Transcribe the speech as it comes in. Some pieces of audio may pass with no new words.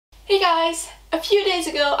Hey guys! A few days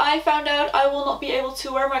ago I found out I will not be able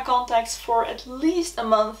to wear my contacts for at least a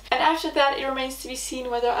month, and after that it remains to be seen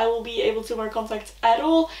whether I will be able to wear contacts at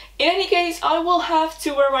all. In any case, I will have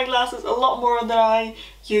to wear my glasses a lot more than I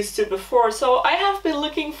used to before, so I have been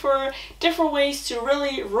looking for different ways to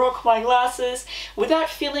really rock my glasses without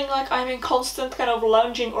feeling like I'm in constant kind of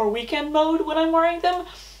lounging or weekend mode when I'm wearing them,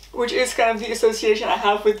 which is kind of the association I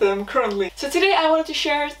have with them currently. So today I wanted to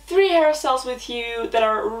share 3 hairstyles with you that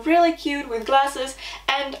are really cute with glasses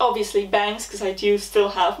and obviously bangs, because I do still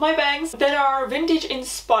have my bangs, that are vintage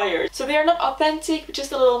inspired. So they are not authentic, but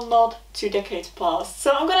just a little nod to decades past.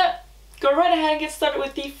 So I'm gonna go right ahead and get started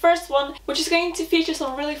with the first one, which is going to feature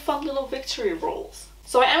some really fun little victory rolls.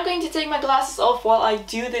 So I am going to take my glasses off while I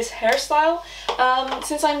do this hairstyle.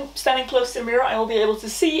 Since I'm standing close to the mirror, I will be able to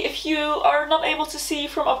see. If you are not able to see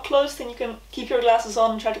from up close, then you can keep your glasses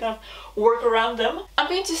on and try to kind of work around them. I'm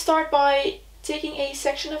going to start by taking a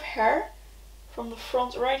section of hair from the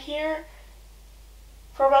front right here,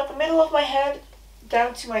 from about the middle of my head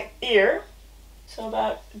down to my ear. So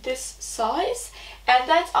about this size. And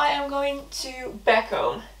that I am going to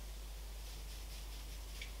backcomb. I'm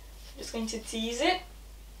just going to tease it.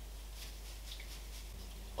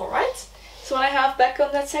 Alright, so when I have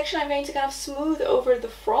backcombed that section, I'm going to kind of smooth over the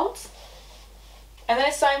front. And then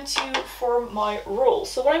it's time to form my roll.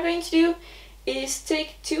 So what I'm going to do is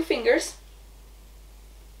take 2 fingers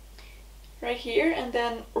right here and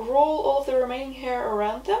then roll all of the remaining hair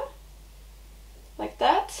around them. Like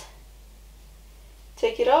that.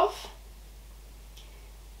 Take it off.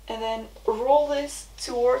 And then roll this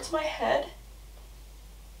towards my head.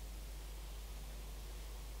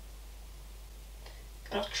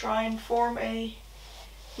 Kind of try and form a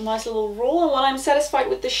nice little roll, and when I'm satisfied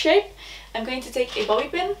with the shape, I'm going to take a bobby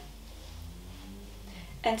pin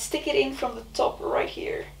and stick it in from the top right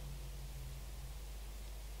here.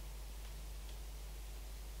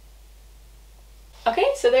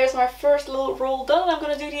 Okay, so there's my first little roll done. I'm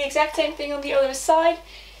going to do the exact same thing on the other side.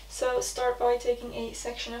 So start by taking a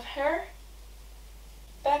section of hair,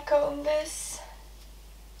 backcomb this.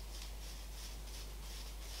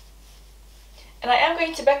 And I am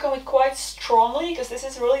going to backcomb it quite strongly because this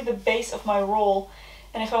is really the base of my roll.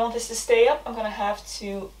 And if I want this to stay up, I'm going to have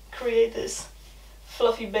to create this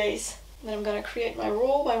fluffy base. And then I'm going to create my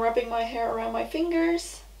roll by wrapping my hair around my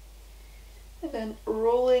fingers. And then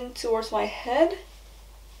rolling towards my head.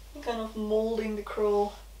 And kind of molding the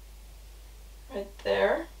curl right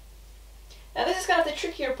there. And this is kind of the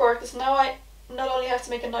trickier part, because now I not only have to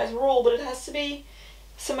make a nice roll, but it has to be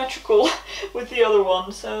symmetrical with the other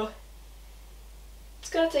one. So it's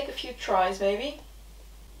gonna take a few tries maybe.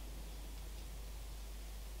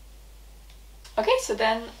 Okay, so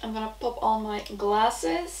then I'm gonna pop on my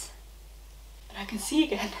glasses and I can see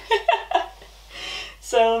again.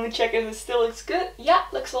 So let me check if it still looks good. Yeah,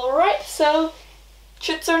 looks alright. So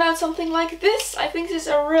should turn out something like this. I think this is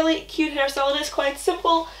a really cute hairstyle. It is quite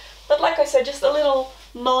simple, but like I said, just a little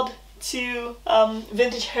nod to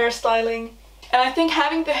vintage hairstyling. And I think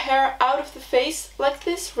having the hair out of the face like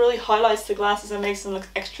this really highlights the glasses and makes them look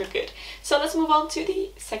extra good. So let's move on to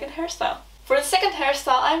the second hairstyle. For the second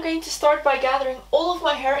hairstyle, I'm going to start by gathering all of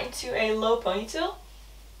my hair into a low ponytail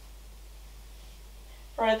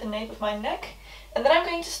right at the nape of my neck. And then I'm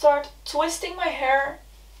going to start twisting my hair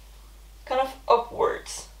kind of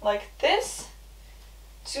upwards like this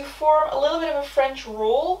to form a little bit of a French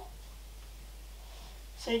roll.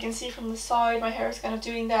 So you can see from the side my hair is kind of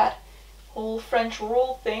doing that whole French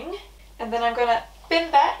roll thing. And then I'm gonna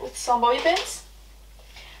pin that with some bobby pins.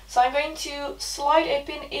 So I'm going to slide a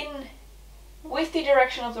pin in with the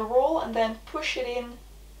direction of the roll and then push it in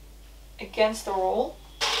against the roll.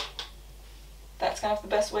 That's kind of the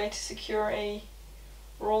best way to secure a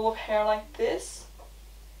roll of hair like this.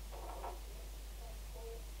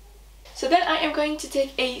 So then I am going to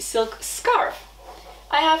take a silk scarf.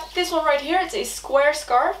 I have this one right here, it's a square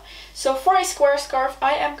scarf. So for a square scarf,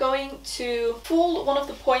 I am going to fold one of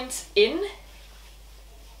the points in,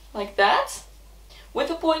 like that. With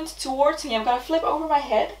the point towards me, I'm going to flip over my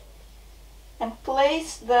head and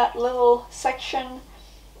place that little section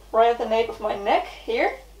right at the nape of my neck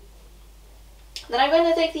here. Then I'm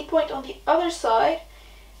going to take the point on the other side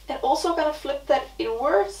and also going to flip that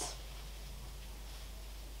inwards.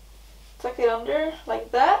 Tuck it under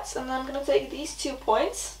like that, and then I'm going to take these 2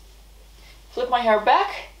 points, flip my hair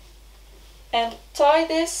back and tie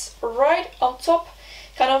this right on top,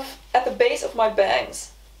 kind of at the base of my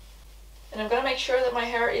bangs. And I'm going to make sure that my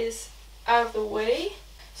hair is out of the way.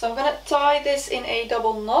 So I'm going to tie this in a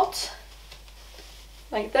double knot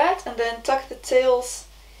like that, and then tuck the tails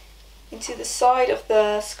into the side of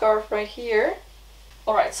the scarf right here.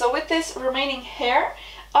 Alright, so with this remaining hair,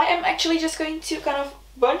 I am actually just going to kind of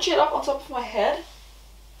bunch it up on top of my head.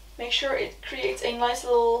 Make sure it creates a nice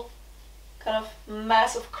little kind of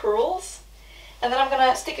mass of curls. And then I'm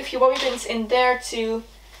gonna stick a few bobby pins in there to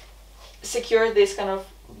secure this kind of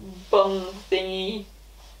bun thingy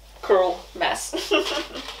curl mess.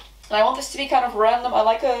 And I want this to be kind of random. I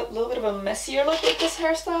like a little bit of a messier look with this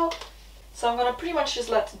hairstyle. So I'm gonna pretty much just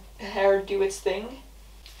let the hair do its thing.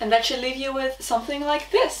 And that should leave you with something like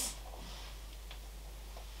this.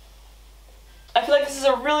 I feel like this is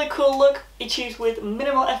a really cool look achieved with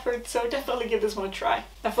minimal effort, so definitely give this one a try.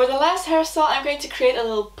 Now for the last hairstyle, I'm going to create a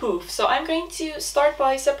little poof. So I'm going to start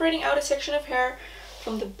by separating out a section of hair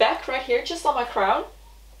from the back right here, just on my crown.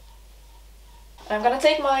 And I'm gonna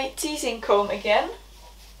take my teasing comb again,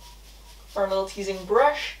 or a little teasing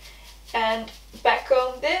brush, and back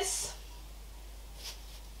comb this,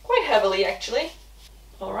 quite heavily actually.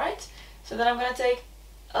 Alright, so then I'm gonna take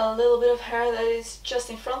a little bit of hair that is just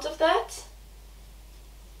in front of that.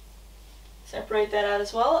 Separate that out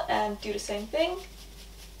as well and do the same thing.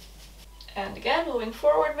 And again, moving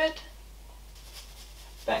forward a bit.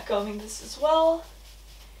 Back combing this as well.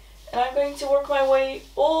 And I'm going to work my way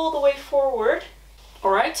all the way forward.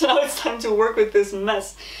 Alright, so now it's time to work with this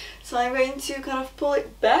mess. So I'm going to kind of pull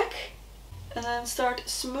it back and then start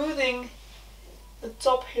smoothing the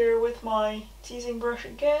top here with my teasing brush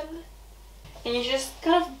again. And you just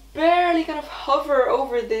kind of barely kind of hover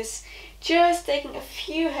over this, just taking a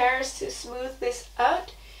few hairs to smooth this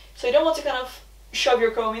out. So you don't want to kind of shove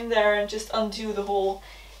your comb in there and just undo the whole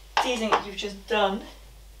teasing that you've just done.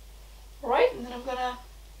 Alright, and then I'm gonna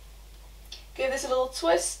give this a little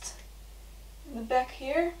twist in the back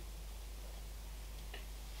here.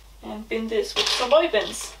 And pin this with some bobby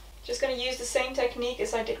pins. Just gonna use the same technique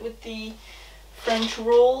as I did with the French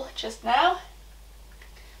roll just now.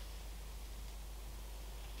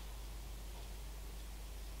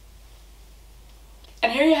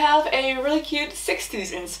 And here you have a really cute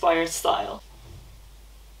 60s inspired style.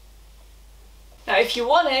 Now if you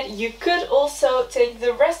wanted, you could also take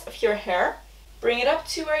the rest of your hair, bring it up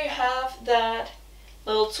to where you have that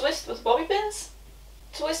little twist with bobby pins,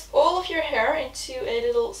 twist all of your hair into a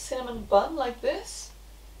little cinnamon bun like this,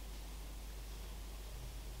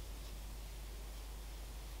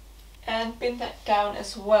 and pin that down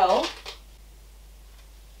as well.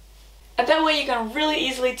 And that way you can really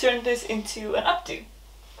easily turn this into an updo.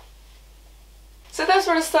 So those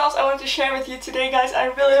were the styles I wanted to share with you today, guys. I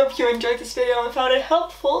really hope you enjoyed this video and found it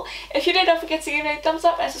helpful. If you did, don't forget to give it a thumbs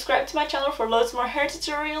up and subscribe to my channel for loads more hair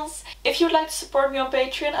tutorials. If you would like to support me on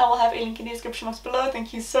Patreon, I will have a link in the description box below.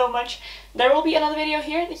 Thank you so much. There will be another video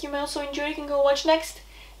here that you may also enjoy. You can go watch next.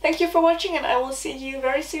 Thank you for watching, and I will see you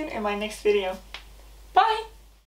very soon in my next video. Bye!